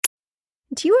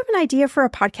Do you have an idea for a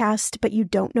podcast, but you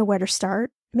don't know where to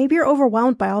start? Maybe you're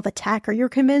overwhelmed by all the tech, or you're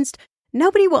convinced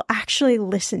nobody will actually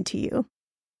listen to you.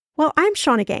 Well, I'm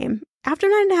Shauna Game. After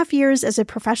 9.5 years as a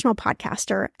professional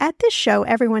podcaster, at this show,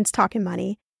 everyone's talking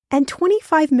money, and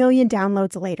 25 million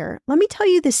downloads later, let me tell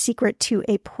you the secret to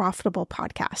a profitable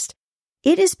podcast.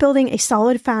 It is building a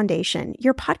solid foundation,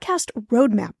 your podcast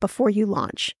roadmap before you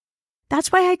launch. That's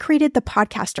why I created the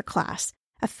Podcaster Class,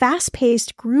 a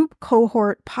fast-paced group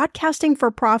cohort podcasting for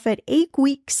profit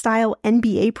 8-week style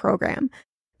MBA program.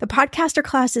 The Podcaster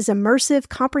Class is immersive,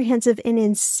 comprehensive, and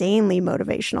insanely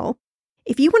motivational.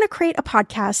 If you want to create a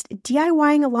podcast,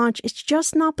 DIYing a launch is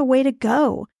just not the way to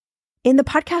go. In the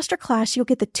Podcaster Class, you'll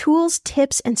get the tools,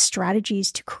 tips, and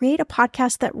strategies to create a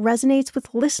podcast that resonates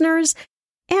with listeners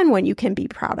and one you can be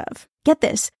proud of. Get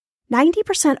this,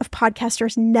 90% of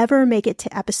podcasters never make it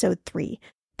to episode 3.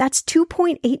 That's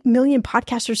 2.8 million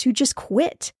podcasters who just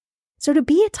quit. So to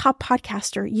be a top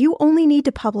podcaster, you only need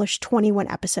to publish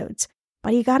 21 episodes,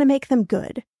 but you got to make them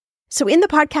good. So in the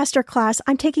Podcaster Class,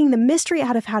 I'm taking the mystery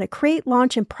out of how to create,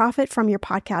 launch, and profit from your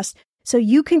podcast so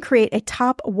you can create a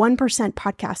top 1%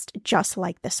 podcast just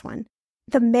like this one.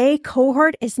 The May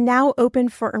cohort is now open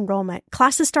for enrollment.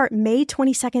 Classes start May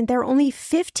 22nd. There are only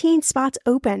 15 spots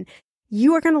open.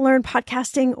 You are going to learn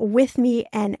podcasting with me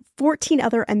and 14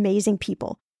 other amazing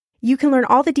people. You can learn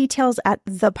all the details at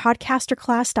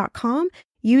thepodcasterclass.com.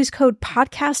 Use code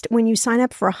PODCAST when you sign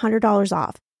up for $100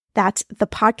 off. That's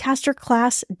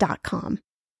thepodcasterclass.com.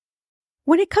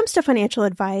 When it comes to financial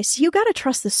advice, you got to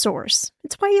trust the source.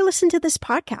 It's why you listen to this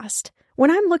podcast.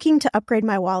 When I'm looking to upgrade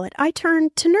my wallet, I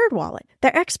turn to NerdWallet.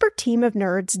 Their expert team of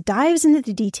nerds dives into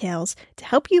the details to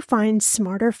help you find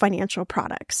smarter financial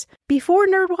products. Before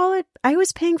NerdWallet, I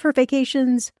was paying for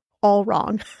vacations all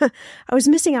wrong. I was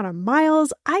missing out on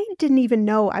miles I didn't even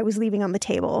know I was leaving on the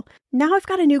table. Now I've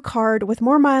got a new card with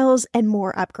more miles and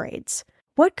more upgrades.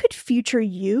 What could future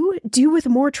you do with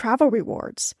more travel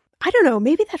rewards? I don't know,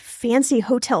 maybe that fancy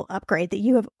hotel upgrade that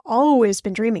you have always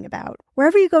been dreaming about.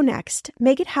 Wherever you go next,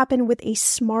 make it happen with a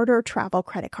smarter travel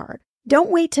credit card. Don't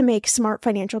wait to make smart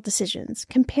financial decisions.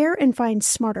 Compare and find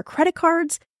smarter credit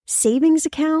cards, savings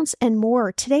accounts, and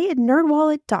more today at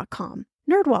nerdwallet.com.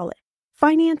 NerdWallet.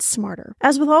 Finance smarter.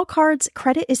 As with all cards,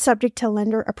 credit is subject to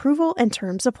lender approval and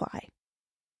terms apply.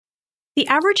 The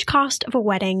average cost of a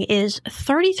wedding is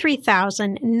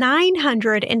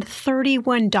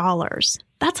 $33,931.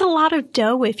 That's a lot of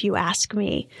dough if you ask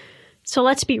me. So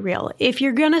let's be real. If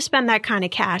you're going to spend that kind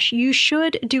of cash, you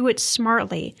should do it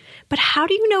smartly. But how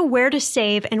do you know where to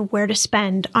save and where to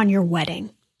spend on your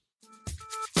wedding?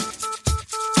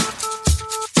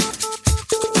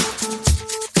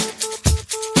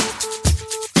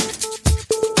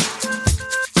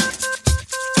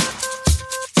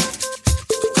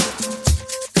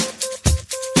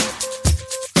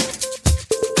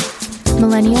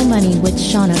 Millennial Money with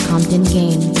Shauna Compton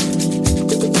Game.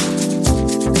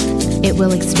 It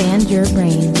will expand your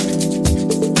brain.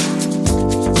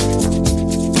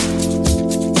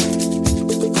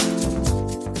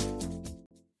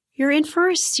 You're in for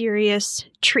a serious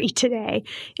treat today.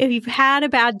 If you've had a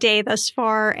bad day thus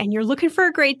far and you're looking for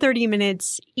a great 30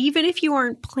 minutes, even if you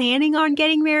aren't planning on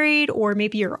getting married or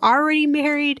maybe you're already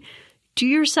married, do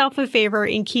yourself a favor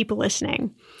and keep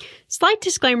listening. Slight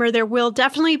disclaimer, there will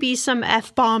definitely be some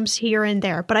F-bombs here and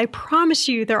there, but I promise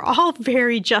you they're all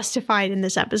very justified in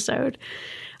this episode.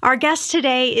 Our guest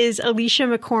today is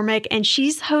Aleisha McCormack, and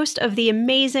she's the host of the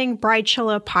amazing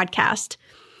Bridezilla podcast.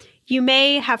 You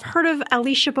may have heard of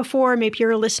Aleisha before. Maybe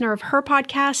you're a listener of her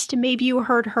podcast. Maybe you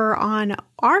heard her on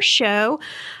our show.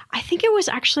 I think it was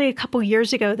actually a couple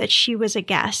years ago that she was a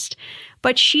guest.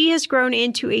 But she has grown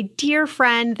into a dear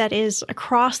friend that is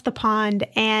across the pond.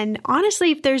 And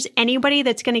honestly, if there's anybody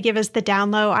that's going to give us the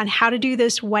down low on how to do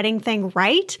this wedding thing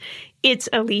right, it's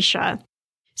Aleisha.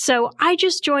 So I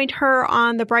just joined her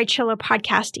on the Bridezilla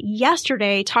podcast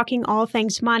yesterday, talking all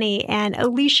things money. And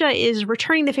Aleisha is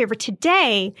returning the favor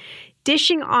today,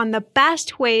 dishing on the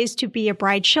best ways to be a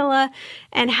Bridezilla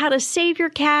and how to save your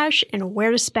cash and where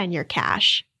to spend your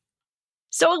cash.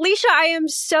 So Aleisha, I am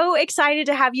so excited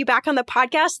to have you back on the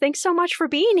podcast. Thanks so much for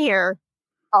being here.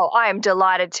 Oh, I am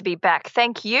delighted to be back.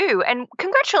 Thank you. And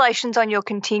congratulations on your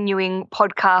continuing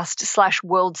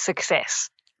podcast/world success.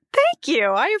 Thank you.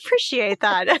 I appreciate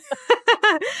that.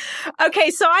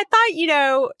 Okay, so I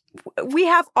thought, we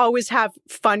always have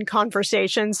fun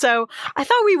conversations. So I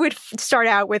thought we would start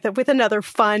out with another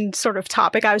fun sort of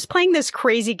topic. I was playing this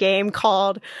crazy game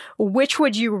called Which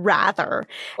Would You Rather?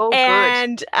 Oh,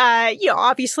 and, good.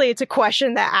 Obviously it's a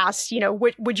question that asks,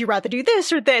 would you rather do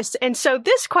this or this? And so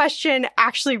this question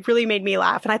actually really made me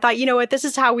laugh. And I thought, you know what, this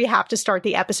is how we have to start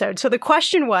the episode. So the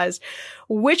question was,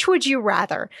 which would you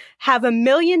rather have $1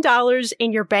 million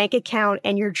in your bank account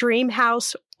and your dream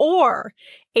house, or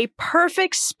a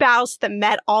perfect spouse that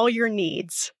met all your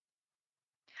needs?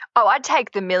 Oh, I'd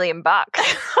take the $1 million.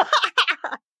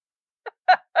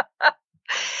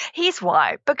 Here's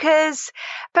why. Because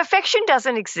perfection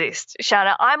doesn't exist,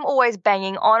 Shana. I'm always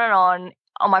banging on and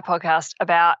on my podcast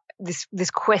about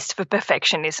this quest for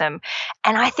perfectionism.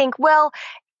 And I think, well,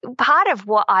 part of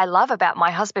what I love about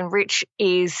my husband, Rich,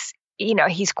 is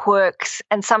his quirks,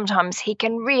 and sometimes he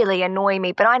can really annoy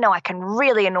me, but I know I can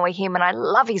really annoy him, and I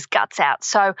love his guts out.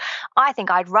 So I think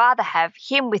I'd rather have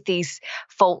him with these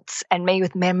faults and me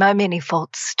with my many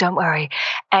faults, don't worry,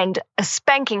 and a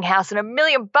spanking house and $1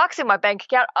 million in my bank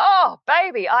account. Oh,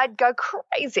 baby, I'd go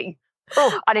crazy.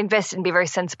 Oh, I'd invest and be very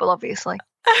sensible, obviously.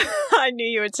 I knew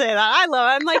you would say that. I love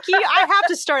it. I'm like, I have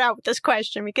to start out with this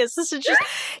question because this is just,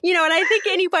 and I think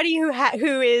anybody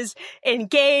who is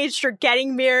engaged or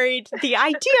getting married, the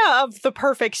idea of the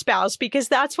perfect spouse, because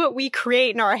that's what we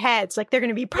create in our heads. Like, they're going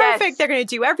to be perfect. Yes. They're going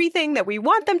to do everything that we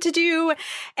want them to do.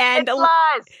 And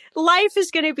life is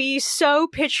going to be so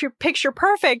picture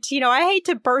perfect. I hate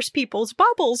to burst people's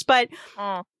bubbles, but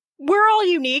we're all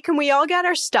unique and we all got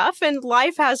our stuff, and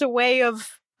life has a way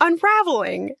of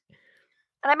unraveling.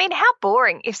 And I mean, how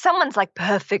boring. If someone's like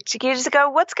perfect, you just go,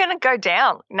 what's going to go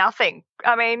down? Nothing.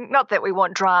 I mean, not that we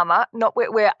want drama, not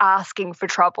that we're asking for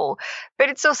trouble, but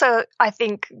it's also, I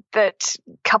think, that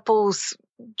couples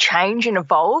change and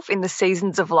evolve in the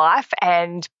seasons of life,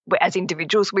 and as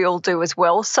individuals, we all do as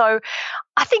well. So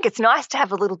I think it's nice to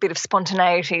have a little bit of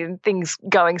spontaneity and things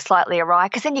going slightly awry,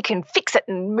 because then you can fix it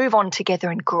and move on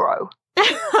together and grow.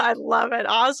 I love it.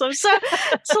 Awesome. So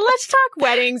let's talk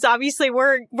weddings. Obviously,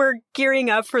 we're gearing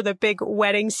up for the big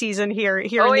wedding season here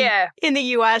in the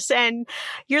US, and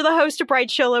you're the host of Bright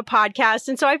Shola podcast.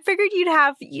 And so I figured you'd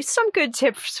have some good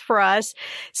tips for us.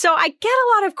 So I get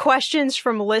a lot of questions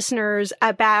from listeners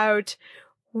about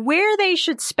where they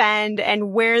should spend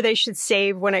and where they should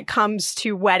save when it comes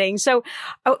to weddings. So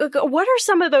what are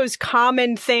some of those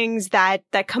common things that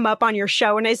come up on your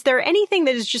show? And is there anything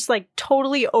that is just like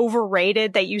totally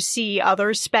overrated that you see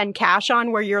others spend cash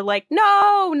on where you're like,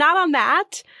 no, not on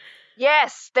that?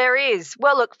 Yes, there is.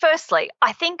 Well, look, firstly,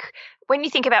 I think when you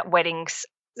think about weddings,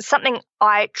 something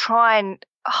I try and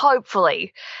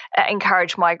hopefully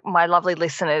encourage my lovely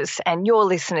listeners and your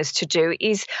listeners to do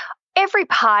is every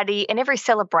party and every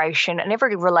celebration and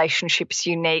every relationship is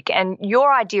unique, and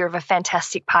your idea of a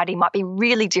fantastic party might be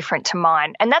really different to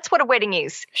mine. And that's what a wedding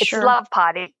is. It's a love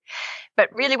party.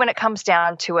 But really, when it comes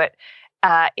down to it,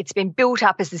 it's been built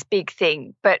up as this big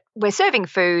thing. But we're serving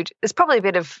food. There's probably a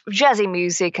bit of jazzy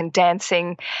music and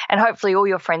dancing, and hopefully all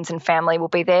your friends and family will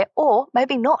be there, or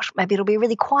maybe not. Maybe it'll be a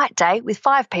really quiet day with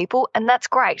 5 people, and that's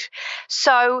great.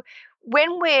 So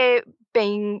when we're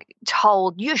being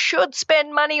told you should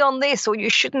spend money on this or you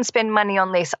shouldn't spend money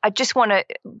on this, I just want to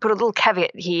put a little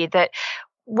caveat here that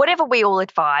whatever we all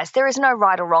advise, there is no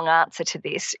right or wrong answer to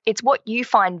this. It's what you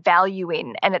find value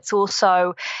in, and it's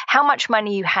also how much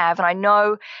money you have. And I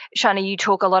know, Shana, you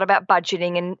talk a lot about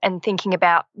budgeting and thinking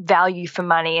about value for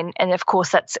money. And of course,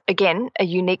 that's, again, a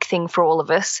unique thing for all of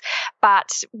us.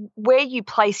 But where you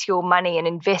place your money and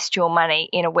invest your money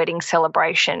in a wedding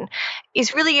celebration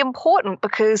is really important,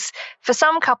 because for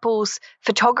some couples,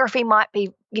 photography might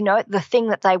be the thing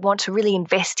that they want to really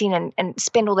invest in and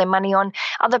spend all their money on.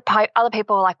 Other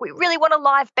people are like, we really want a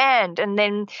live band. And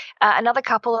then another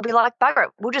couple will be like, bugger it,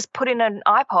 we'll just put in an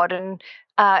iPod. And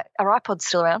are iPods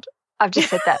still around? I've just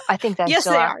said that. I think they're yes,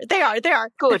 still they are. They are.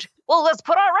 Good. Well, let's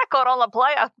put our record on the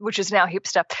player, which is now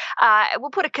hipster. We'll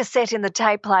put a cassette in the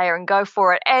tape player and go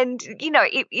for it. And,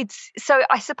 it's so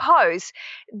I suppose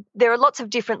there are lots of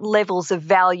different levels of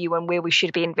value and where we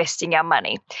should be investing our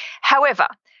money. However,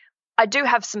 I do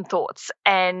have some thoughts,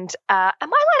 and am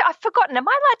I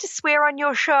allowed to swear on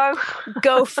your show?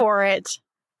 Go for it.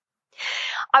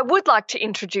 I would like to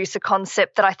introduce a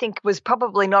concept that I think was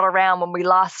probably not around when we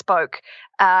last spoke,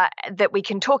 that we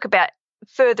can talk about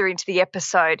further into the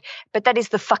episode, but that is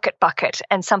the fuck it bucket,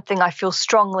 and something I feel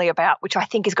strongly about, which I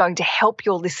think is going to help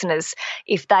your listeners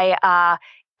if they are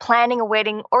planning a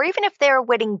wedding, or even if they're a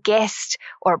wedding guest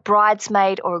or a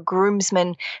bridesmaid or a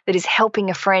groomsman that is helping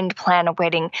a friend plan a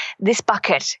wedding. This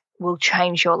bucket will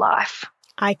change your life.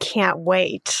 I can't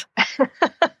wait.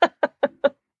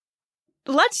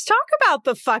 Let's talk about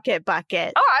the fuck it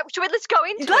bucket. All right, let's go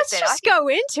into it. Let's just go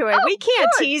into it. We can't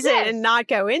tease it and not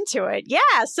go into it. Yeah.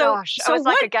 So, gosh, it was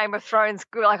like a Game of Thrones.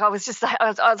 Like I was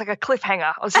like a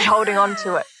cliffhanger. I was just holding on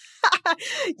to it.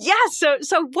 Yeah. So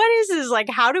what is this? Like,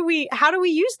 how do we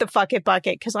use the fuck it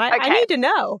bucket? Because I need to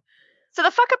know. So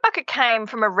the fuck it bucket came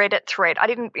from a Reddit thread. I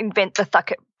didn't invent the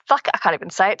fuck. I can't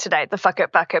even say it today. The fuck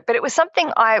it bucket, but it was something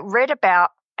I read about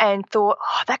and thought,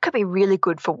 that could be really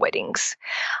good for weddings.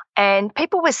 And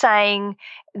people were saying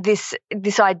this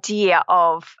idea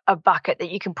of a bucket that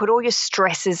you can put all your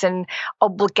stresses and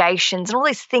obligations and all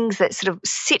these things that sort of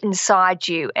sit inside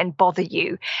you and bother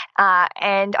you.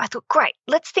 And I thought, great,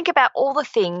 let's think about all the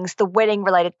things, the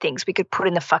wedding-related things we could put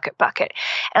in the fuck it bucket.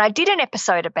 And I did an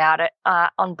episode about it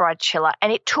on Bridechilla,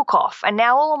 and it took off. And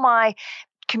now all of my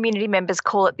community members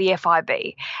call it the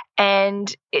FIB.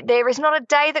 And there is not a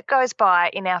day that goes by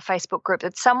in our Facebook group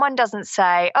that someone doesn't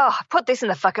say, oh, put this in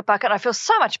the fuck it bucket and I feel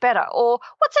so much better. Or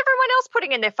what's everyone else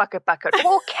putting in their fuck it bucket?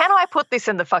 Or can I put this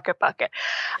in the fuck it bucket?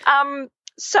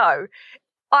 So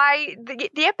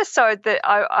the episode that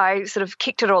I sort of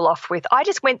kicked it all off with, I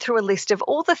just went through a list of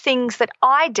all the things that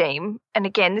I deem, and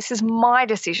again, this is my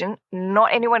decision,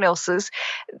 not anyone else's,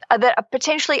 that are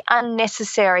potentially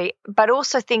unnecessary, but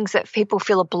also things that people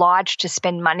feel obliged to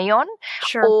spend money on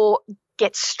or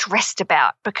get stressed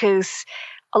about, because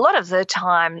a lot of the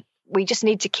time we just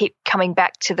need to keep coming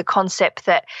back to the concept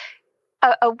that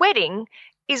a wedding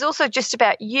is also just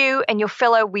about you and your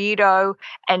fellow weirdo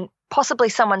and possibly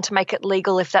someone to make it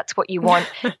legal if that's what you want,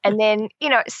 and then,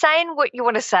 saying what you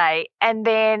want to say and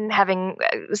then having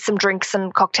some drinks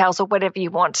and cocktails or whatever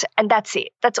you want, and that's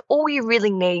it. That's all you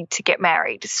really need to get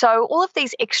married. So all of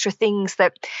these extra things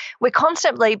that we're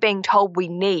constantly being told we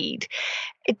need,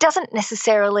 it doesn't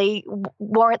necessarily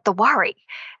warrant the worry.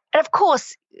 And of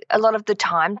course, a lot of the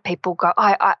time people go,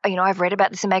 I've read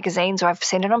about this in magazines or I've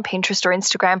seen it on Pinterest or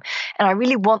Instagram, and I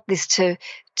really want this to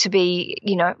be,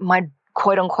 my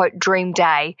quote unquote dream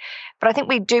day. But I think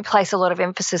we do place a lot of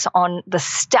emphasis on the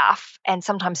stuff and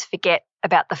sometimes forget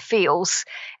about the feels,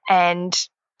 and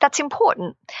that's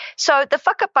important. So the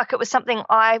fuck up bucket was something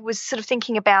I was sort of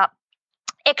thinking about,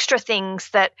 extra things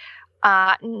that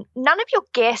none of your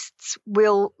guests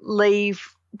will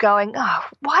leave going, oh,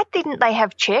 why didn't they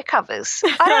have chair covers?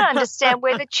 I don't understand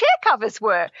where the chair covers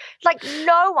were. Like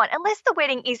no one, unless the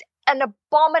wedding is an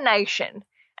abomination.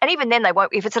 And even then they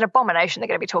won't, if it's an abomination, they're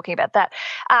going to be talking about that.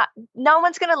 No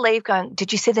one's going to leave going,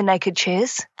 did you see the naked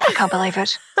chairs? I can't believe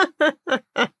it.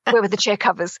 Where were the chair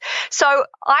covers? So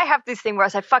I have this thing where I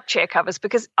say, fuck chair covers,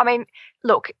 because, I mean,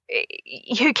 look,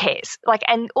 who cares? Like,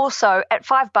 and also at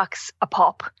 $5 a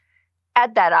pop,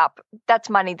 add that up,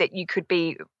 that's money that you could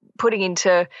be putting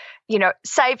into,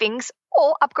 savings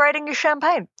or upgrading your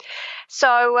champagne. So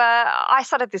I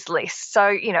started this list.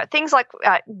 So, things like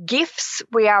gifts.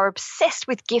 We are obsessed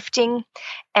with gifting,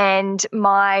 and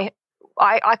I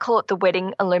call it the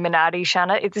wedding Illuminati,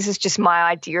 Shanna. This is just my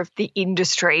idea of the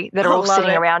industry that are all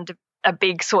sitting around a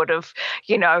big sort of,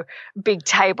 big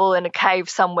table in a cave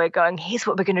somewhere going, here's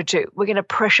what we're going to do. We're going to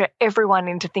pressure everyone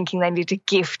into thinking they need to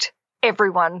gift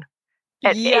everyone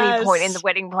at any point in the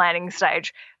wedding planning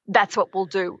stage. That's what we'll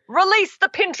do. Release the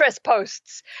Pinterest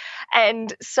posts.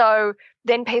 And so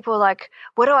then people are like,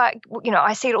 what do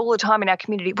I see it all the time in our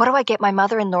community. What do I get my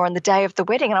mother-in-law on the day of the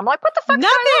wedding? And I'm like, what the fuck?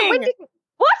 Nothing.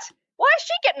 What? Why is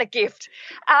she getting a gift?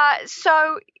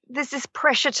 So there's this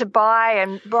pressure to buy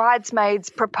and bridesmaids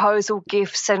proposal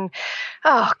gifts, and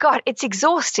oh God, it's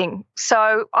exhausting.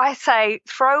 So I say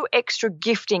throw extra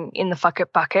gifting in the fuck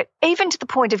it bucket, even to the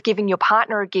point of giving your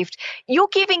partner a gift. You're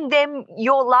giving them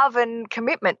your love and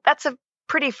commitment. That's a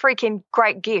pretty freaking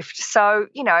great gift. So,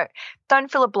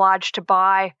 don't feel obliged to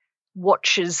buy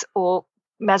watches or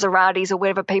Maseratis or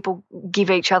whatever people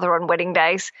give each other on wedding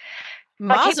days.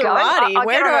 Maserati?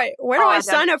 Where do I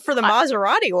sign up for the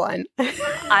Maserati one?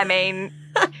 I mean,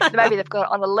 maybe they've got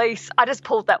it on a lease. I just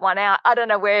pulled that one out. I don't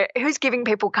know who's giving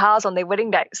people cars on their wedding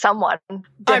day. Someone,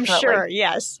 definitely. I'm sure,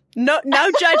 yes. No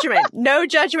judgment. No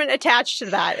judgment attached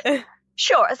to that.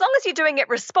 Sure, as long as you're doing it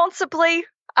responsibly,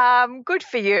 good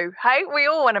for you. Hey, we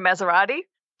all want a Maserati,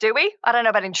 do we? I don't know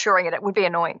about insuring it. It would be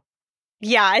annoying.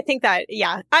 Yeah, I think that,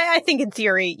 I think in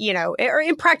theory, or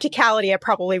in practicality, I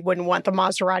probably wouldn't want the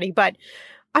Maserati, but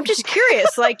I'm just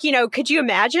curious, like, could you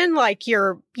imagine like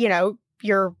your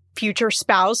future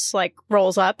spouse like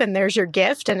rolls up and there's your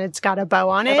gift and it's got a bow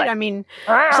on it? Like, I mean,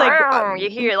 it's like, you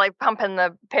hear like pumping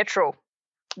the petrol,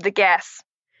 the gas.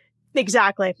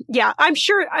 Exactly. Yeah, I'm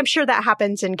sure that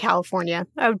happens in California.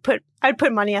 I'd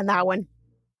put money on that one.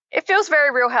 It feels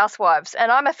very Real Housewives,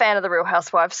 and I'm a fan of the Real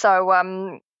Housewives.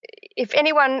 So if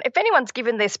anyone's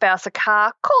given their spouse a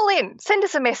car, call in, send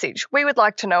us a message. We would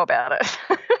like to know about it.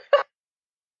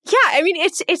 Yeah, I mean,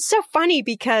 it's so funny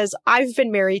because I've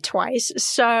been married twice.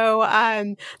 So,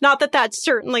 not that that's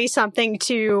certainly something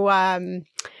to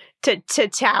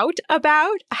tout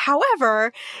about.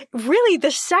 However, really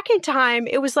the second time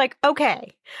it was like,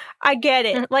 okay, I get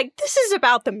it. Like, this is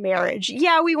about the marriage.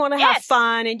 Yeah, we want to have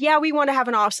fun, and yeah, we want to have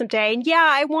an awesome day. And yeah,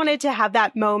 I wanted to have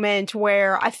that moment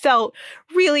where I felt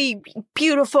really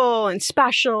beautiful and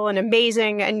special and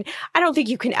amazing. And I don't think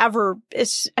you can ever,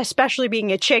 especially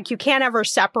being a chick, you can't ever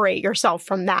separate yourself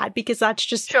from that, because that's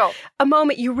just a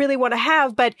moment you really want to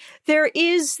have. But there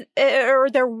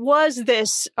was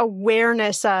this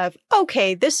awareness of,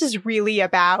 okay, this is really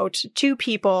about two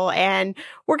people, and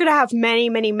we're going to have many,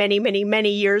 many, many, many,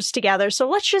 many years together. So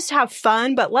let's just have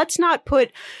fun, but let's not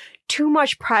put too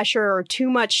much pressure or too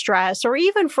much stress, or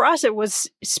even for us, it was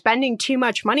spending too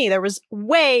much money. There was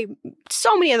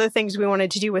so many other things we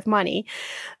wanted to do with money.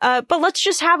 But let's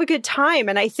just have a good time.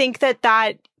 And I think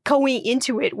that going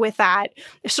into it with that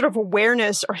sort of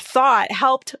awareness or thought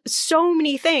helped so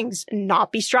many things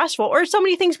not be stressful, or so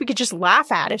many things we could just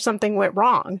laugh at if something went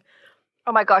wrong.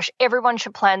 Oh my gosh, everyone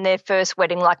should plan their first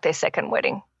wedding like their second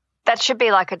wedding. That should be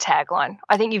like a tagline.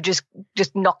 I think you've just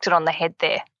knocked it on the head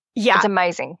there. Yeah. It's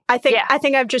amazing. I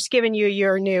think I've just given you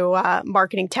your new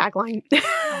marketing tagline.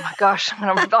 Oh my gosh.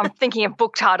 I'm thinking of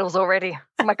book titles already.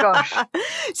 Oh my gosh.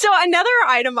 So another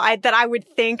item that I would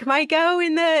think might go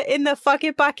in the fuck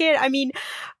it bucket. I mean,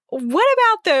 what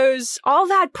about all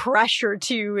that pressure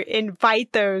to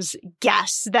invite those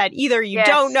guests that either you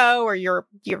don't know or your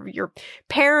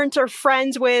parents are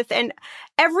friends with? And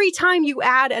every time you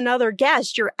add another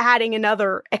guest, you're adding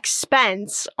another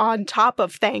expense on top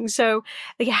of things. So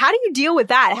like, how do you deal with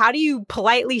that? How do you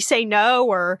politely say no,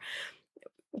 or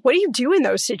what do you do in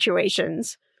those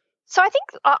situations? So I think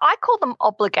I call them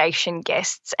obligation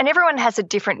guests, and everyone has a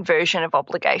different version of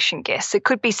obligation guests. It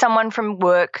could be someone from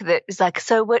work that is like,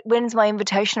 so when's my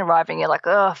invitation arriving? You're like,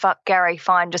 oh, fuck, Gary,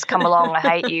 fine, just come along. I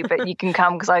hate you, but you can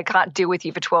come because I can't deal with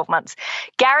you for 12 months.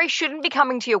 Gary shouldn't be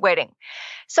coming to your wedding.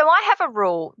 So I have a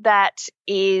rule that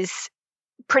is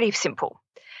pretty simple.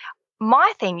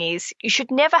 My thing is, you should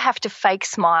never have to fake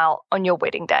smile on your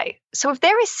wedding day. So if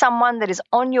there is someone that is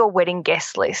on your wedding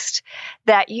guest list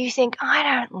that you think, I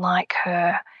don't like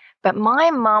her, but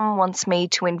my mum wants me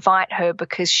to invite her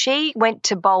because she went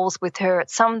to bowls with her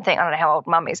at something, I don't know how old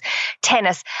mum is,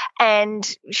 tennis, and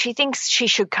she thinks she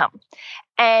should come.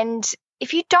 And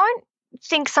if you don't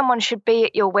think someone should be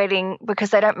at your wedding because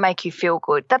they don't make you feel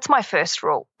good, that's my first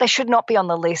rule. They should not be on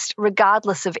the list,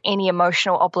 regardless of any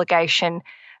emotional obligation,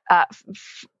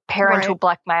 parental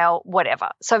blackmail,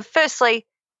 whatever. So firstly,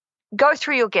 go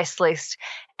through your guest list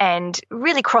and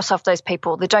really cross off those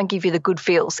people that don't give you the good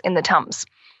feels in the tums.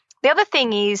 The other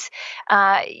thing is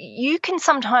you can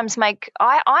sometimes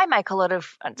I make a lot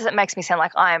of, it makes me sound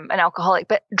like I'm an alcoholic,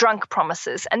 but drunk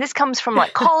promises. And this comes from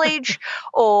like college,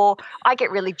 or I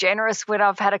get really generous when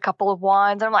I've had a couple of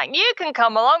wines. I'm like, you can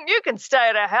come along, you can stay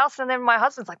at our house. And then my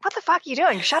husband's like, what the fuck are you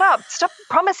doing? Shut up. Stop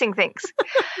promising things.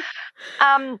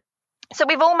 So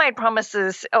we've all made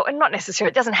promises, and not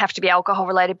necessarily, it doesn't have to be alcohol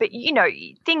related, but, you know,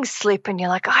 things slip and you're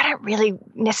like, I don't really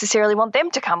necessarily want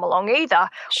them to come along either.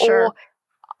 Sure. Or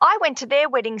I went to their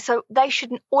wedding, so they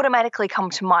shouldn't automatically come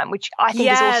to mine, which I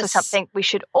think is also something we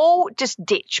should all just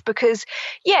ditch, because,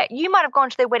 yeah, you might have gone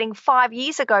to their wedding 5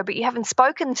 years ago, but you haven't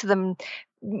spoken to them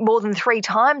more than 3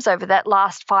 times over that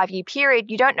last 5-year period.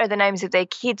 You don't know the names of their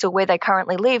kids or where they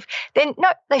currently live. Then, no,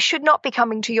 they should not be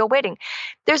coming to your wedding.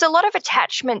 There's a lot of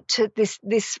attachment to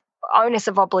this onus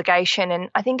of obligation,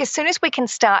 and I think as soon as we can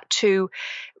start to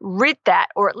rid that,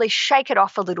 or at least shake it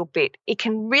off a little bit, it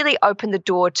can really open the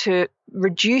door to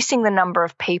reducing the number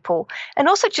of people, and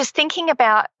also just thinking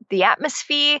about the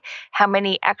atmosphere. How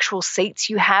many actual seats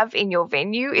you have in your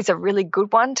venue is a really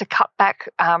good one to cut back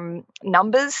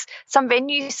numbers. Some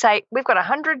venues say we've got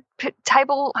 100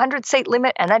 seat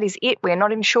limit, and that is it. We're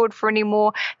not insured for any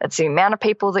more. That's the amount of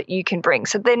people that you can bring.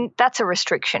 So then that's a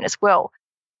restriction as well.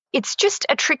 It's just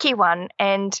a tricky one,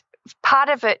 and part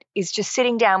of it is just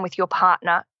sitting down with your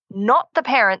partner, not the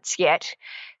parents yet.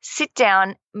 Sit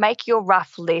down, make your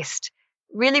rough list,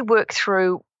 really work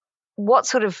through what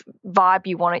sort of vibe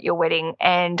you want at your wedding.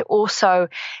 And also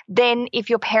then if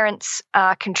your parents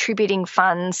are contributing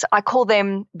funds, I call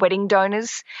them wedding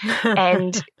donors.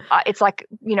 And it's like,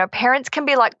 you know, parents can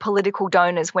be like political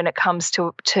donors when it comes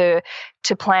to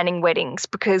planning weddings,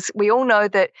 because we all know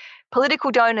that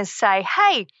political donors say,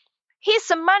 hey, here's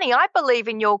some money. I believe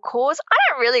in your cause. I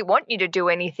don't really want you to do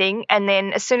anything. And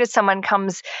then as soon as someone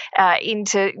comes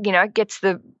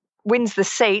wins the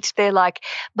seat, they're like,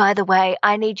 by the way,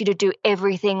 I need you to do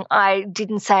everything I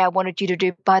didn't say I wanted you to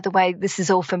do. By the way, this is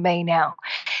all for me now.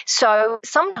 So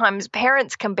sometimes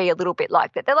parents can be a little bit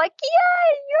like that. They're like,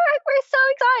 yay, we're so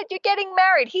excited. You're getting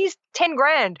married. Here's 10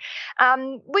 grand.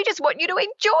 We just want you to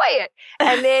enjoy it.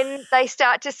 And then they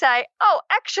start to say, oh,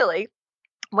 actually,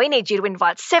 we need you to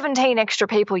invite 17 extra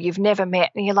people you've never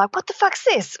met. And you're like, what the fuck's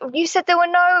this? You said there were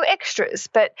no extras.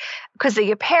 But because they're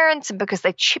your parents and because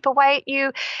they chip away at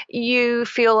you, you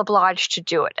feel obliged to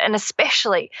do it. And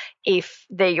especially if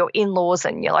they're your in-laws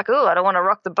and you're like, oh, I don't want to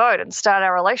rock the boat and start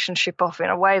our relationship off in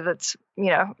a way that's,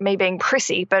 me being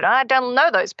prissy, but I don't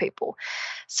know those people.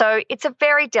 So it's a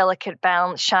very delicate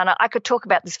balance, Shana. I could talk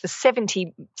about this for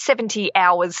 70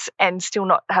 hours and still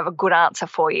not have a good answer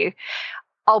for you.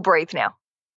 I'll breathe now.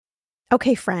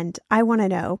 Okay, friend, I want to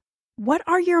know, what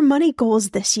are your money goals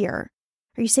this year?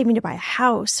 Are you saving to buy a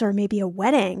house or maybe a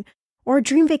wedding or a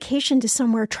dream vacation to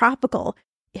somewhere tropical?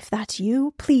 If that's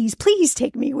you, please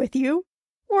take me with you.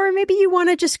 Or maybe you want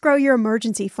to just grow your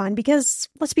emergency fund because,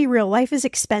 let's be real, life is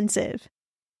expensive.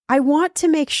 I want to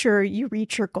make sure you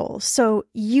reach your goals, so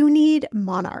you need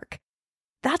Monarch.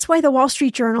 That's why the Wall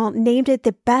Street Journal named it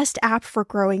the best app for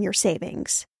growing your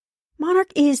savings.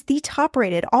 Monarch is the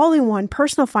top-rated all-in-one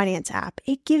personal finance app.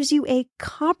 It gives you a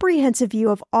comprehensive view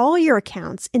of all your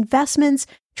accounts, investments,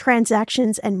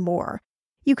 transactions, and more.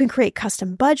 You can create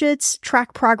custom budgets,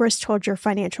 track progress towards your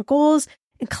financial goals,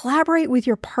 and collaborate with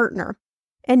your partner.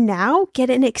 And now, get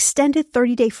an extended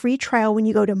 30-day free trial when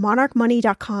you go to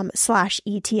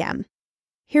monarchmoney.com/ETM.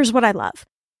 Here's what I love.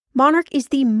 Monarch is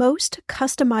the most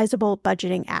customizable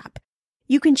budgeting app.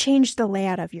 You can change the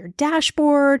layout of your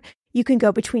dashboard. You can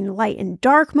go between light and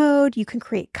dark mode. You can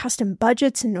create custom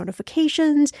budgets and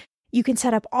notifications. You can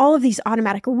set up all of these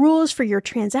automatic rules for your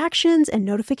transactions and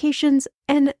notifications,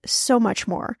 and so much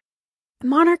more.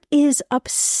 Monarch is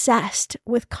obsessed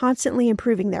with constantly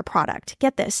improving their product.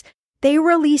 Get this. They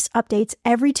release updates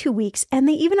every 2 weeks, and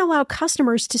they even allow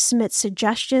customers to submit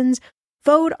suggestions,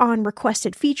 vote on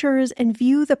requested features, and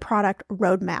view the product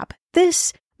roadmap.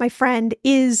 This, my friend,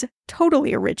 is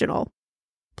totally original.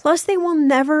 Plus, they will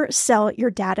never sell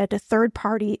your data to third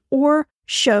party or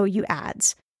show you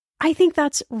ads. I think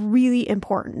that's really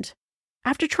important.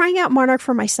 After trying out Monarch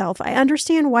for myself, I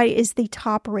understand why it is the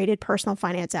top-rated personal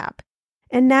finance app.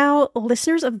 And now,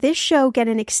 listeners of this show get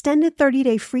an extended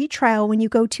 30-day free trial when you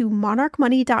go to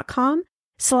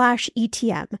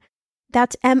monarchmoney.com/ETM.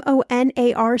 That's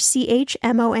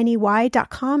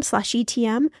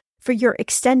monarchmoney.com/ETM for your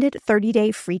extended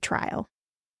 30-day free trial.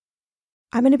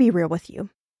 I'm going to be real with you.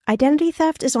 Identity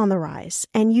theft is on the rise,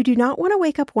 and you do not want to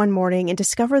wake up one morning and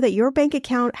discover that your bank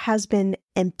account has been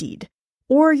emptied,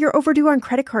 or you're overdue on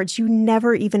credit cards you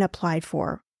never even applied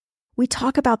for. We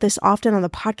talk about this often on the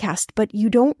podcast, but you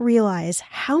don't realize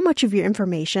how much of your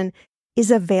information is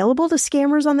available to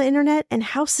scammers on the internet and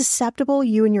how susceptible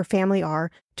you and your family are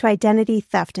to identity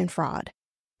theft and fraud.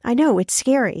 I know, it's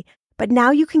scary, but now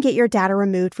you can get your data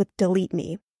removed with Delete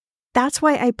Me. That's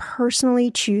why I personally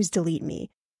choose Delete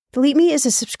Me. Delete Me is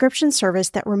a subscription service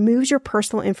that removes your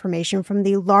personal information from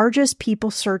the largest people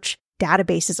search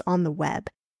databases on the web,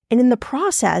 and in the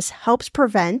process helps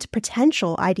prevent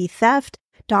potential ID theft,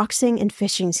 doxing, and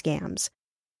phishing scams.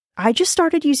 I just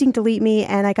started using Delete Me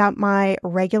and I got my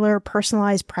regular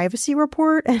personalized privacy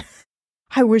report and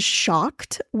I was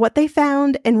shocked what they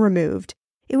found and removed.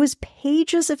 It was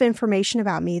pages of information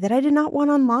about me that I did not want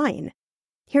online.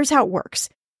 Here's how it works.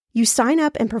 You sign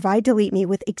up and provide Delete Me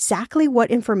with exactly what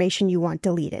information you want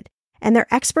deleted, and their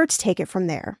experts take it from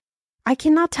there. I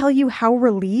cannot tell you how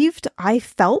relieved I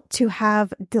felt to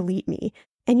have Delete Me.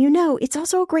 And it's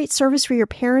also a great service for your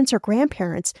parents or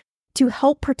grandparents to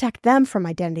help protect them from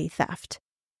identity theft.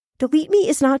 Delete Me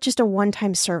is not just a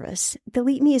one-time service.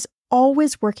 Delete Me is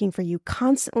always working for you,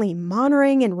 constantly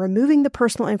monitoring and removing the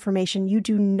personal information you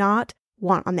do not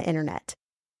want on the internet.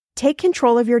 Take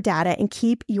control of your data and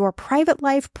keep your private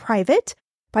life private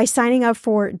by signing up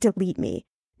for Delete Me,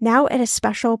 now at a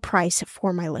special price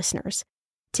for my listeners.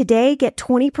 Today, get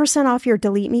 20% off your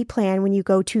Delete Me plan when you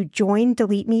go to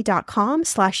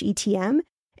joindeleteme.com/ETM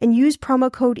and use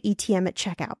promo code ETM at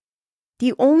checkout.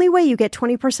 The only way you get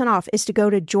 20% off is to go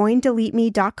to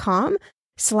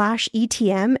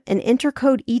joindeleteme.com/ETM and enter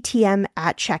code ETM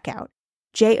at checkout.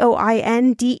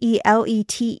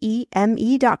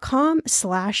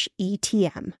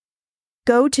 joindeleteme.com/ETM.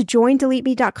 Go to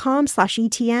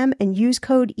joindeleteme.com/ETM and use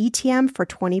code ETM for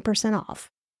 20% off.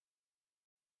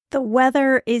 The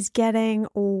weather is getting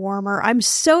warmer. I'm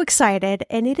so excited,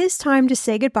 and it is time to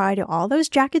say goodbye to all those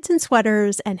jackets and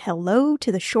sweaters and hello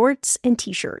to the shorts and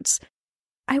t-shirts.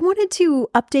 I wanted to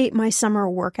update my summer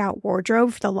workout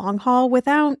wardrobe for the long haul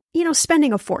without,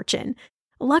 spending a fortune.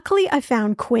 Luckily, I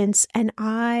found Quince, and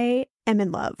I am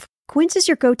in love. Quince is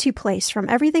your go-to place from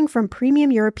everything from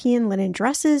premium European linen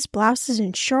dresses, blouses,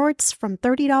 and shorts from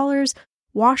 $30,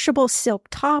 washable silk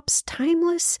tops,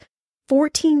 timeless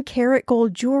 14-karat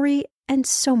gold jewelry, and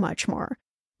so much more.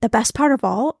 The best part of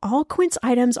all Quince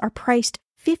items are priced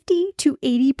 50 to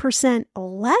 80%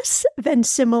 less than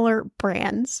similar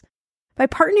brands. By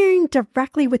partnering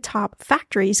directly with top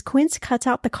factories, Quince cuts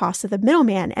out the cost of the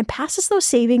middleman and passes those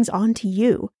savings on to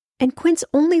you. And Quince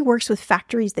only works with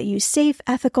factories that use safe,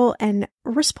 ethical, and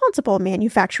responsible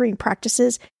manufacturing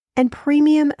practices and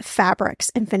premium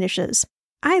fabrics and finishes.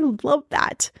 I love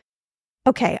that.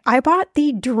 Okay, I bought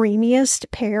the dreamiest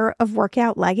pair of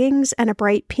workout leggings and a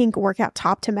bright pink workout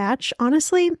top to match.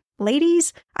 Honestly,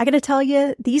 ladies, I gotta tell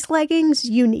you, these leggings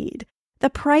you need. The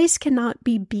price cannot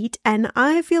be beat, and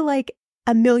I feel like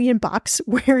 $1 million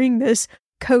wearing this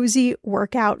cozy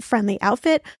workout-friendly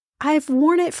outfit. I've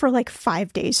worn it for like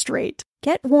 5 days straight.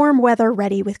 Get warm weather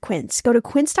ready with Quince. Go to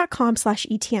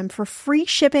quince.com/ETM for free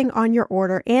shipping on your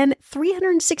order and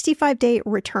 365-day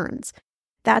returns.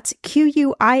 That's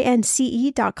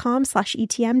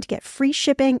QUINCE.com/ETM to get free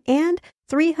shipping and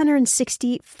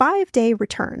 365-day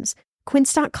returns.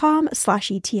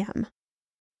 Quince.com/ETM.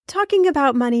 Talking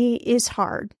about money is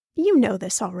hard. You know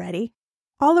this already.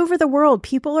 All over the world,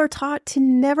 people are taught to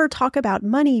never talk about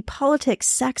money, politics,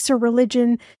 sex, or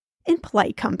religion in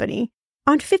polite company.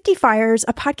 On 50 Fires,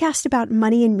 a podcast about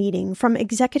money and meeting from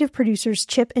executive producers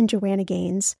Chip and Joanna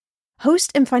Gaines,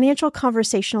 host and financial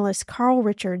conversationalist Carl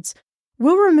Richards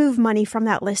will remove money from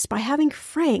that list by having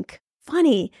frank,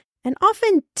 funny, and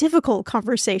often difficult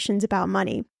conversations about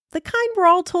money, the kind we're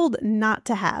all told not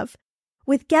to have,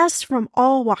 with guests from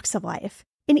all walks of life.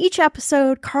 In each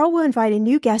episode, Carl will invite a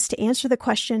new guest to answer the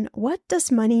question, what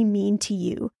does money mean to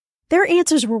you? Their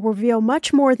answers will reveal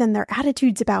much more than their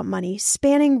attitudes about money,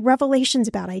 spanning revelations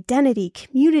about identity,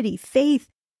 community, faith,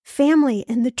 family,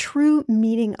 and the true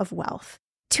meaning of wealth.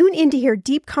 Tune in to hear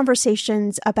deep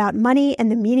conversations about money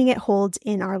and the meaning it holds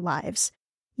in our lives.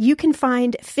 You can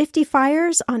find 50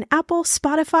 Fires on Apple,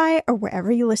 Spotify, or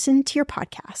wherever you listen to your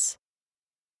podcasts.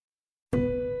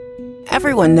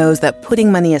 Everyone knows that putting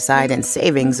money aside in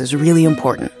savings is really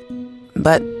important.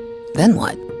 But then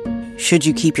what? Should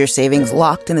you keep your savings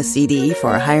locked in a CD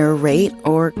for a higher rate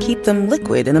or keep them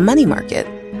liquid in a money market?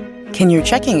 Can your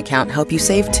checking account help you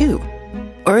save too?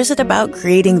 Or is it about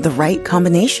creating the right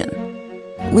combination?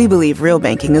 We believe real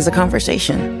banking is a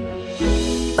conversation.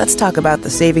 Let's talk about the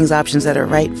savings options that are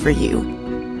right for you.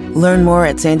 Learn more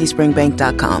at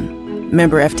sandyspringbank.com.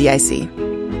 Member FDIC.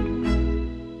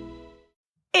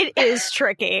 It is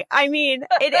tricky. I mean,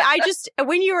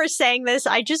 when you were saying this,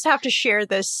 I just have to share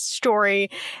this story.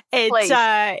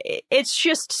 It's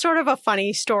just sort of a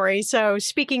funny story. So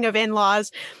speaking of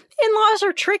in-laws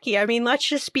are tricky. I mean, let's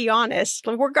just be honest.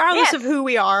 Regardless of who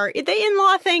we are, the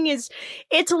in-law thing it's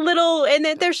a little, and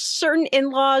then there's certain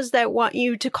in-laws that want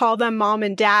you to call them mom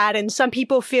and dad, and some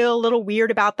people feel a little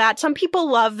weird about that. Some people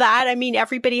love that. I mean,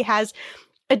 everybody has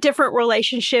a different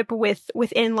relationship with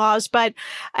in-laws, but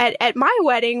at my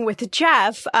wedding with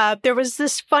Jeff, there was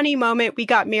this funny moment. We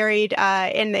got married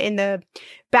in the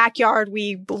backyard.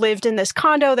 We lived in this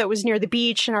condo that was near the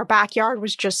beach, and our backyard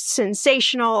was just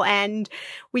sensational. And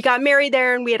we got married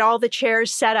there, and we had all the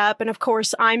chairs set up. And of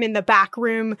course, I'm in the back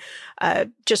room,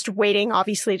 just waiting,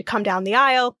 obviously, to come down the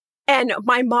aisle. And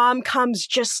my mom comes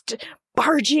just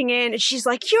barging in, and she's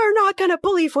like, "You're not going to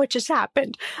believe what just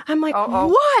happened." I'm like,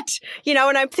 "What?" And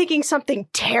I'm thinking something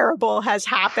terrible has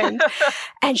happened.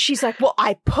 And she's like, "Well,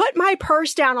 I put my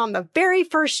purse down on the very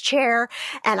first chair,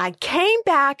 and I came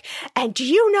back, and do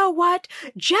you know what?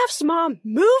 Jeff's mom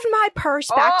moved my purse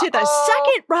back to the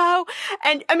second row."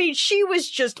 And I mean, she was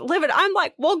just livid. I'm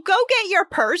like, "Well, go get your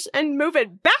purse and move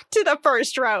it back to the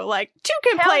first row. Like, two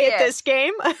can play at this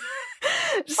game."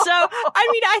 So, I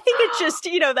mean, I think it's just,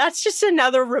 that's just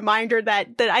another reminder that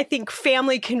I think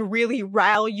family can really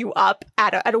rile you up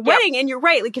at a wedding. And you're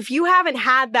right. Like, if you haven't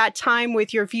had that time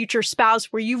with your future spouse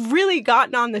where you've really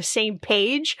gotten on the same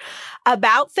page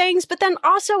about things, but then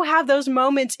also have those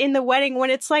moments in the wedding when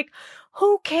it's like,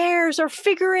 who cares, or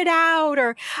figure it out,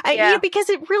 or because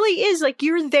it really is like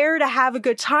you're there to have a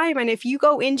good time. And if you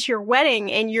go into your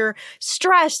wedding and you're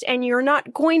stressed and you're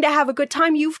not going to have a good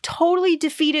time, you've totally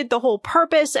defeated the whole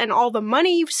purpose and all the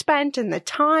money you've spent and the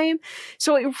time.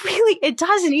 So it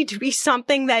does need to be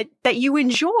something that you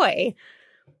enjoy.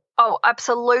 Oh,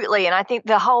 absolutely. And I think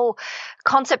the whole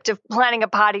concept of planning a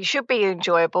party should be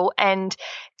enjoyable. And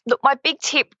look, my big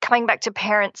tip coming back to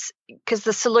parents, because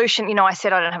the solution, I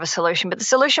said I don't have a solution, but the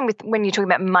solution with when you're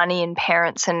talking about money and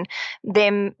parents and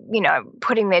them,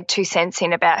 putting their 2 cents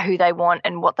in about who they want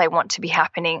and what they want to be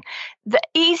happening, the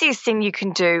easiest thing you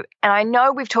can do, and I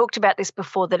know we've talked about this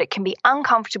before, that it can be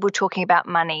uncomfortable talking about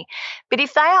money, but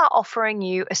if they are offering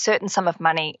you a certain sum of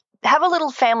money, have a little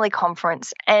family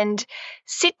conference and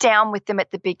sit down with them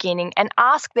at the beginning and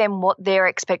ask them what their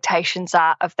expectations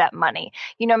are of that money.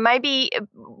 Maybe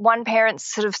one parent's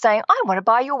sort of saying, I want to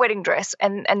buy your wedding dress.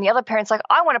 And the other parent's like,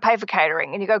 I want to pay for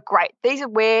catering. And you go, great, this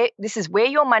is where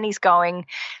your money's going.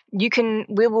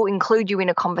 We will include you in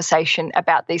a conversation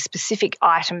about these specific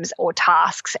items or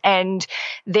tasks. And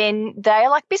then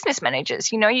they're like business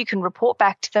managers. You can report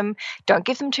back to them. Don't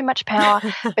give them too much power,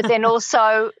 but then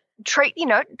also treat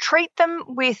them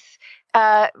with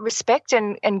respect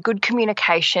and good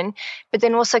communication, but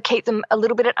then also keep them a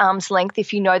little bit at arm's length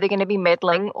if you know they're going to be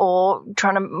meddling or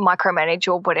trying to micromanage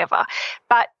or whatever.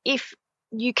 But if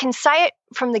you can say it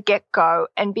from the get-go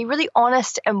and be really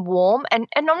honest and warm, and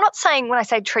I'm not saying, when I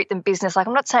say treat them business, like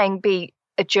I'm not saying be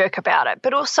a jerk about it,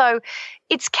 but also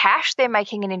it's cash. They're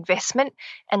making an investment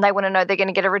and they want to know they're going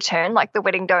to get a return, like the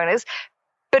wedding donors.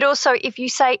 But also if you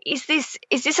say, is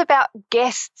this about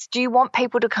guests? Do you want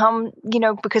people to come,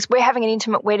 because we're having an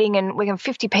intimate wedding and we're going to have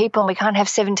 50 people and we can't have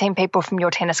 17 people from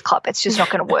your tennis club. It's just not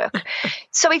going to work.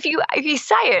 So if you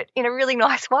say it in a really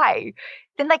nice way,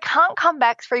 then they can't come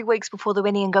back 3 weeks before the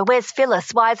wedding and go, where's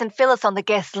Phyllis? Why isn't Phyllis on the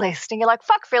guest list? And you're like,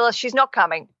 fuck Phyllis, she's not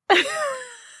coming.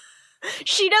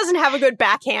 She doesn't have a good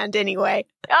backhand anyway.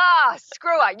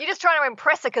 Screw her. You're just trying to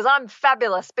impress her because I'm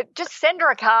fabulous, but just send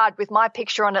her a card with my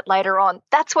picture on it later on.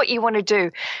 That's what you want to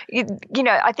do.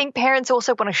 I think parents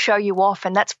also want to show you off,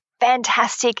 and that's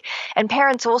fantastic. And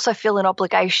parents also feel an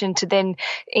obligation to then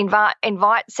invite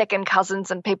second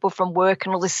cousins and people from work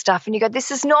and all this stuff. And you go,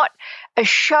 this is not a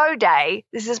show day.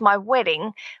 This is my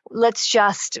wedding. Let's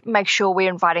just make sure we're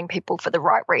inviting people for the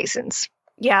right reasons.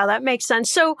 Yeah, that makes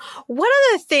sense. So what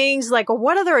other things,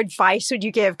 what other advice would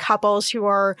you give couples who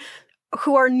are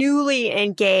newly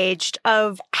engaged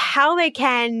of how they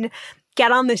can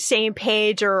get on the same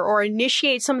page or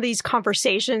initiate some of these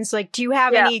conversations? Like, do you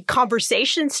have any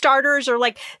conversation starters or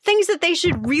things that they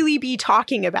should really be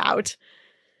talking about?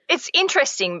 It's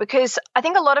interesting because I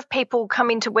think a lot of people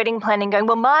come into wedding planning going,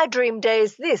 well, my dream day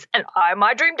is this and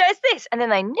my dream day is this. And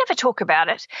then they never talk about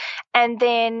it. And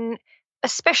then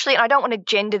especially, and I don't want to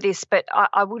gender this, but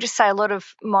I will just say a lot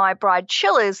of my bride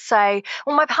chillers say,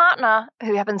 well, my partner,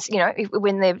 who happens,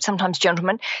 when they're sometimes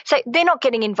gentlemen, say they're not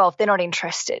getting involved, they're not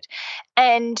interested.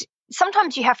 And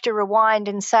sometimes you have to rewind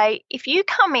and say, if you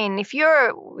come in, if you're,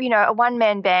 a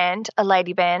one-man band, a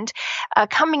lady band,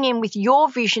 coming in with your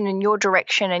vision and your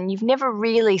direction, and you've never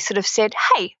really sort of said,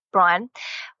 hey, Brian,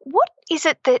 what is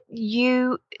it that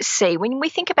you see when we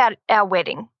think about our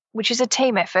wedding, which is a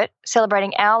team effort,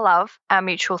 celebrating our love, our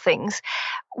mutual things?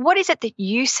 What is it that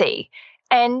you see?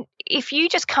 And if you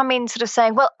just come in sort of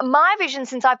saying, well, my vision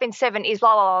since I've been 7 is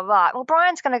blah, blah, blah, blah, well,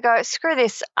 Brian's going to go, screw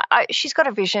this. She's got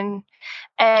a vision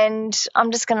and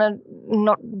I'm just going to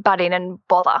not butt in and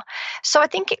bother. So I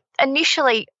think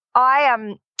initially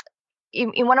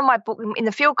in one of my books, in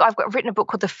the field, I've written a book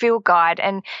called The Field Guide,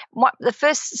 and the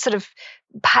first sort of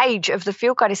page of the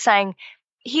Field Guide is saying,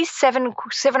 here's 7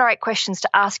 or 8 questions to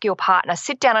ask your partner.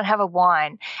 Sit down and have a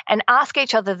wine and ask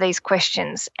each other these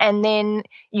questions, and then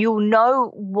you'll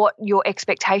know what your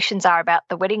expectations are about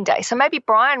the wedding day. So maybe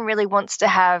Brian really wants to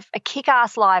have a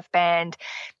kick-ass live band,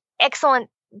 excellent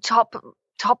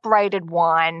top-rated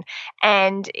wine,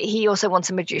 and he also wants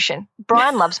a magician.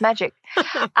 Brian loves magic.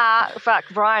 Fuck,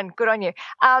 Brian, good on you.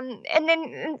 And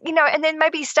then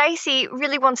maybe Stacey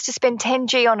really wants to spend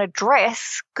 10G on a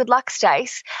dress. Good luck,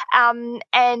 Stace.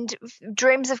 And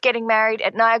dreams of getting married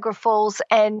at Niagara Falls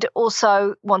and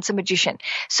also wants a magician.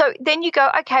 So then you go,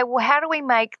 okay, well, how do we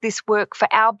make this work for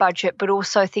our budget, but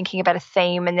also thinking about a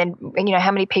theme, and then,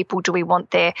 how many people do we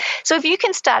want there? So if you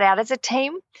can start out as a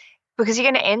team, because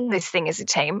you're going to end this thing as a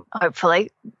team,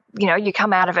 hopefully, you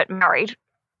come out of it married.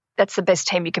 That's the best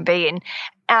team you can be in.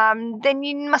 Then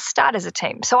you must start as a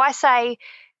team. So I say,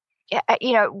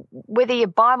 whether you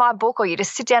buy my book or you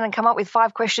just sit down and come up with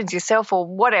 5 questions yourself or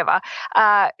whatever,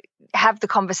 have the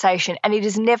conversation. And it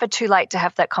is never too late to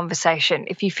have that conversation.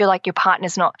 If you feel like your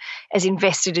partner's not as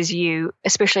invested as you,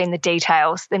 especially in the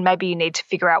details, then maybe you need to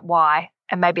figure out why.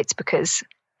 And maybe it's because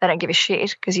they don't give a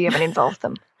shit because you haven't involved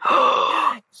them.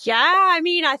 Yeah, I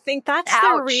mean, I think that's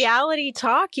the reality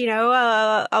talk. You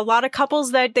know, a lot of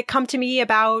couples that come to me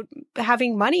about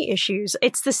having money issues,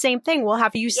 it's the same thing. We'll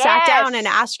have you sat down and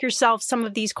ask yourself some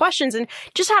of these questions and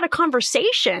just had a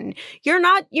conversation. You're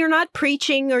not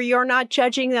preaching or you're not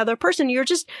judging the other person. You're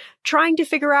just trying to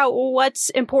figure out what's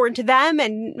important to them.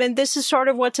 And this is sort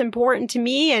of what's important to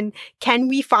me. And can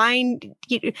we find,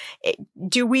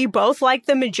 do we both like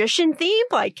the magician theme?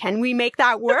 Like, can we make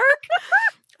that work?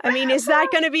 I mean, is that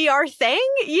going to be our thing?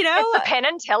 You know, it's a Penn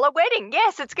and Teller wedding.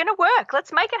 Yes, it's going to work.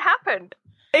 Let's make it happen.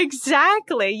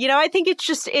 Exactly. You know, I think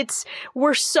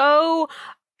we're so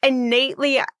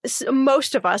innately,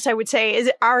 most of us, I would say,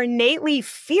 are innately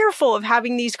fearful of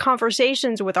having these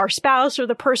conversations with our spouse or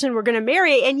the person we're going to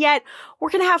marry. And yet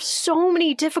we're going to have so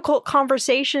many difficult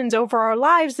conversations over our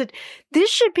lives that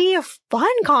this should be a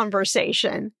fun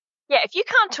conversation. Yeah. If you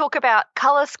can't talk about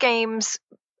color schemes,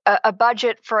 a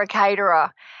budget for a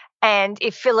caterer, and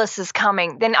if Phyllis is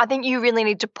coming, then I think you really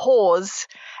need to pause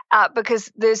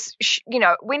because there's,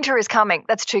 winter is coming.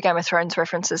 That's 2 Game of Thrones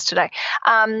references today.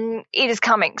 It is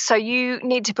coming. So you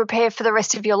need to prepare for the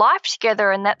rest of your life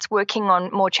together, and that's working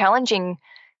on more challenging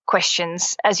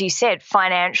questions, as you said,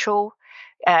 financial.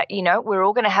 We're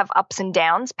all going to have ups and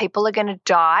downs. People are going to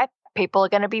die. People are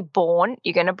going to be born.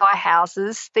 You're going to buy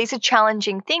houses. These are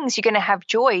challenging things. You're going to have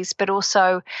joys, but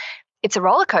also it's a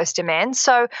roller coaster, man.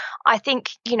 So I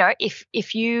think,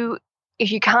 if you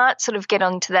can't sort of get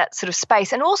onto that sort of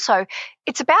space, and also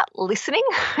it's about listening.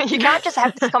 You can't just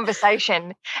have this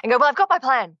conversation and go, well, I've got my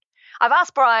plan. I've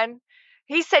asked Brian.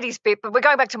 He said his bit, but we're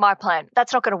going back to my plan.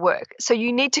 That's not going to work. So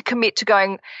you need to commit to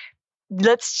going,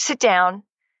 let's sit down,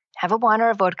 have a wine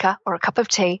or a vodka or a cup of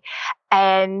tea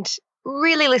and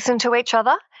really listen to each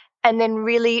other, and then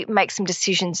really make some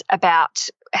decisions about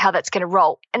how that's going to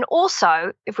roll. And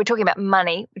also, if we're talking about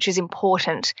money, which is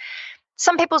important,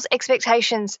 some people's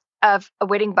expectations of a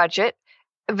wedding budget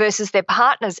versus their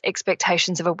partner's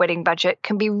expectations of a wedding budget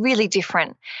can be really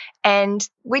different. And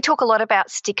we talk a lot about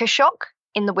sticker shock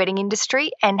in the wedding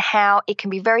industry and how it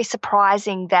can be very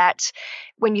surprising that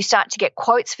when you start to get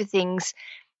quotes for things,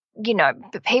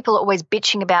 people are always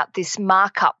bitching about this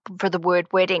markup for the word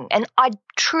wedding. And I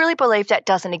truly believe that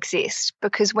doesn't exist,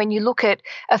 because when you look at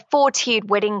a 4-tiered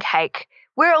wedding cake,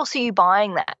 where else are you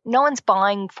buying that? No one's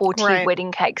buying 4-tiered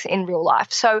wedding cakes in real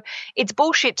life. So it's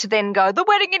bullshit to then go, the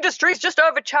wedding industry is just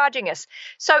overcharging us.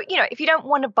 So, if you don't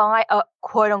want to buy a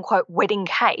quote unquote wedding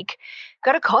cake,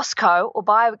 go to Costco or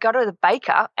go to the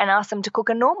baker and ask them to cook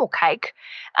a normal cake.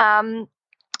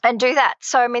 And do that.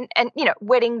 So, I mean, and,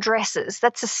 wedding dresses,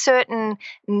 that's a certain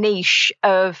niche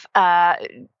of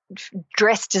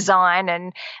dress design,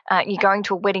 and you're going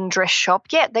to a wedding dress shop.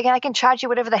 Yeah, they can charge you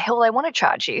whatever the hell they want to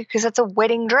charge you because that's a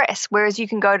wedding dress. Whereas you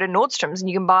can go to Nordstrom's and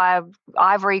you can buy a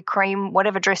ivory cream,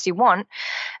 whatever dress you want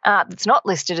that's not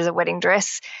listed as a wedding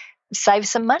dress, save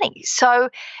some money. So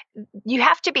you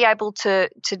have to be able to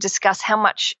discuss how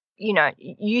much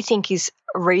you think is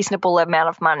a reasonable amount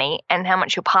of money and how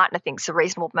much your partner thinks a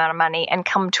reasonable amount of money, and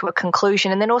come to a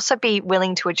conclusion, and then also be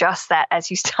willing to adjust that as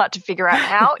you start to figure out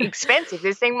how expensive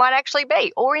this thing might actually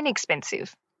be, or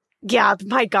inexpensive. Yeah,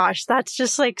 my gosh, that's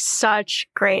just like such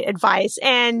great advice.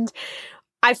 And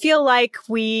I feel like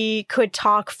we could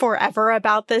talk forever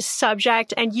about this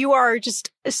subject, and you are just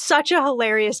such a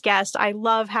hilarious guest. I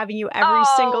love having you every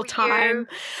single time.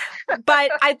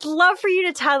 But I'd love for you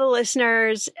to tell the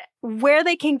listeners where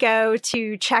they can go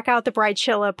to check out the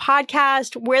Bridezilla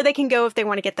podcast, where they can go if they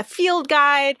want to get the field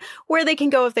guide, where they can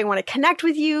go if they want to connect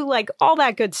with you, like all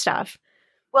that good stuff.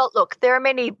 Well, look, there are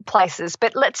many places,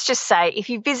 but let's just say if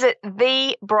you visit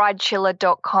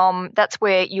thebridezilla.com, that's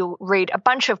where you'll read a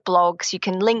bunch of blogs. You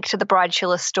can link to the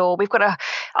Bridezilla store.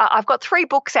 I've got 3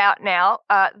 books out now,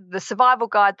 the Survival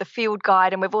Guide, the Field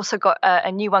Guide, and we've also got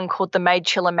a new one called the Maid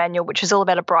Chiller Manual, which is all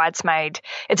about a bridesmaid.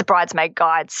 It's a bridesmaid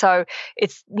guide. So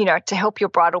it's, to help your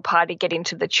bridal party get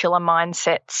into the chiller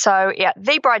mindset. So yeah,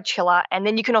 The Bridezilla, and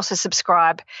then you can also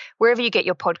subscribe wherever you get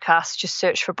your podcasts. Just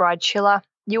search for Bridezilla.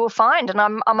 You will find, and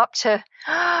I'm up to,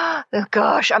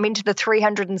 I'm into the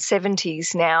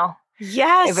 370s now.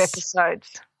 Yes. Of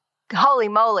episodes. Holy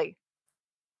moly.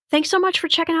 Thanks so much for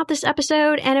checking out this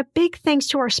episode, and a big thanks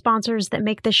to our sponsors that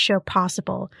make this show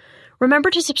possible. Remember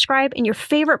to subscribe in your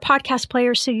favorite podcast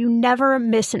player so you never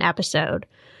miss an episode.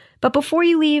 But before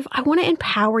you leave, I want to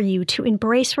empower you to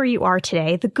embrace where you are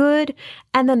today, the good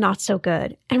and the not so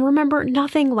good. And remember,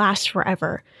 nothing lasts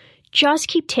forever. Just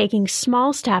keep taking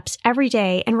small steps every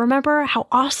day and remember how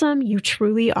awesome you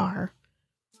truly are.